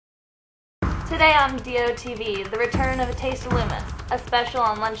Today on DOTV, the return of A Taste of Loomis, a special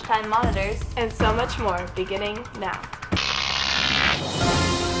on lunchtime monitors, and so much more beginning now.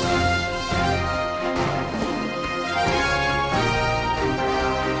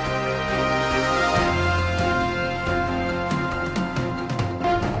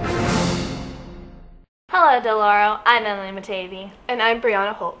 Hello, Del Oro. I'm Emily Matavy. And I'm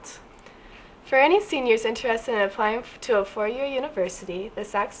Brianna Holt. For any seniors interested in applying to a four-year university, the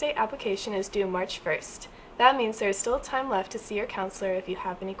Sac State application is due March 1st. That means there is still time left to see your counselor if you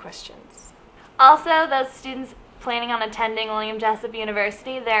have any questions. Also, those students planning on attending William Jessup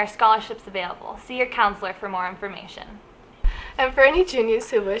University, there are scholarships available. See your counselor for more information. And for any juniors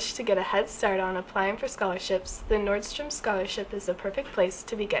who wish to get a head start on applying for scholarships, the Nordstrom Scholarship is the perfect place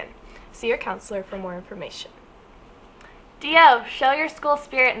to begin. See your counselor for more information. DO, show your school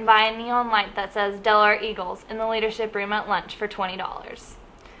spirit and buy a neon light that says Del Oro Eagles in the leadership room at lunch for $20.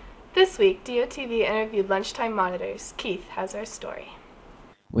 This week, DOTV interviewed lunchtime monitors. Keith has our story.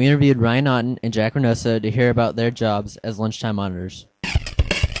 We interviewed Ryan Otten and Jack Reynosa to hear about their jobs as lunchtime monitors.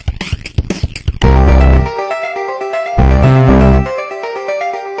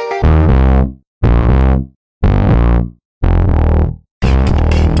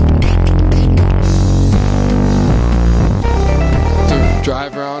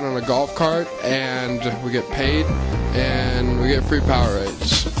 Drive around on a golf cart, and we get paid, and we get free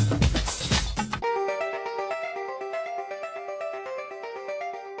Powerades.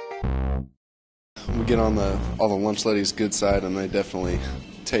 We get on all the lunch ladies' good side, and they definitely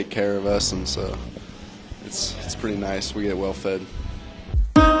take care of us, and so it's pretty nice. We get well fed.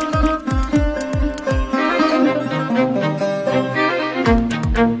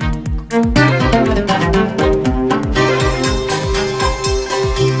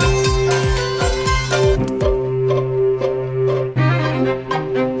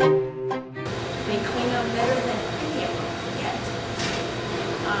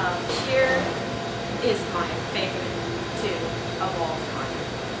 Is my favorite two of all time.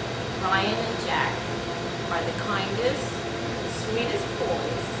 Ryan and Jack are the kindest, sweetest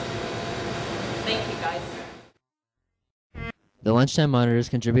boys. Thank you, guys. The lunchtime monitors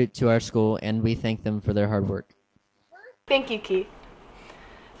contribute to our school, and we thank them for their hard work. Thank you, Keith.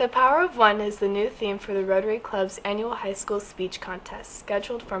 The Power of One is the new theme for the Rotary Club's annual high school speech contest,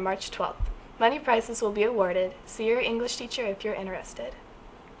 scheduled for March 12th. Money prizes will be awarded. See your English teacher if you're interested.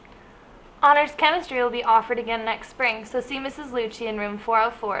 Honors Chemistry will be offered again next spring, so see Mrs. Lucci in room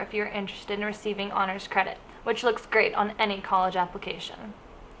 404 if you're interested in receiving honors credit, which looks great on any college application.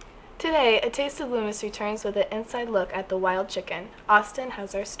 Today, A Taste of Loomis returns with an inside look at the wild chicken. Austin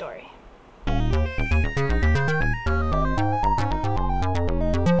has our story.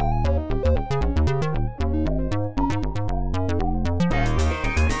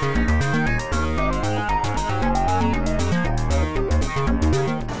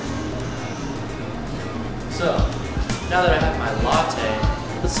 So, now that I have my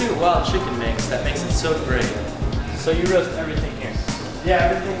latte, let's see what wild chicken makes that makes it so great. So you roast everything here?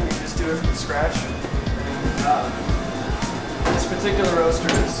 Yeah, everything we just do it from scratch. This particular roaster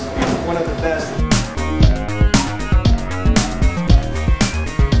is one of the best.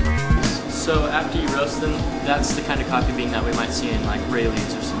 So after you roast them, that's the kind of coffee bean that we might see in like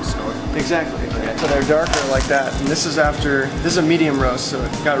Rayleigh's or some store? Exactly. Okay. So they're darker like that. And this is a medium roast, so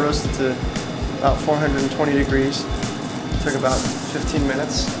it got roasted to about 420 degrees. It took about 15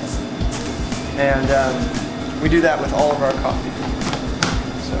 minutes. And we do that with all of our coffee.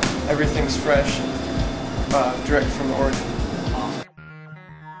 So everything's fresh, direct from the origin.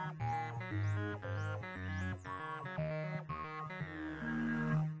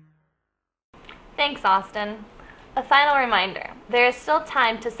 Thanks, Austin. A final reminder, there is still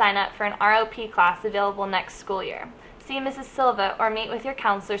time to sign up for an ROP class available next school year. See Mrs. Silva or meet with your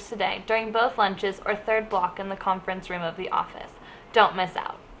counselors today during both lunches or third block in the conference room of the office. Don't miss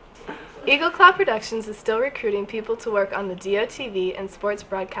out. Eagle Claw Productions is still recruiting people to work on the DOTV and sports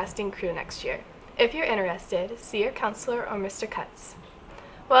broadcasting crew next year. If you're interested, see your counselor or Mr. Cutts.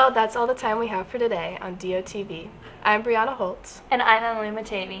 Well, that's all the time we have for today on DOTV. I'm Brianna Holt. And I'm Emily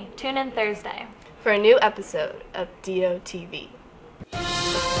Matavy. Tune in Thursday For a new episode of DOTV.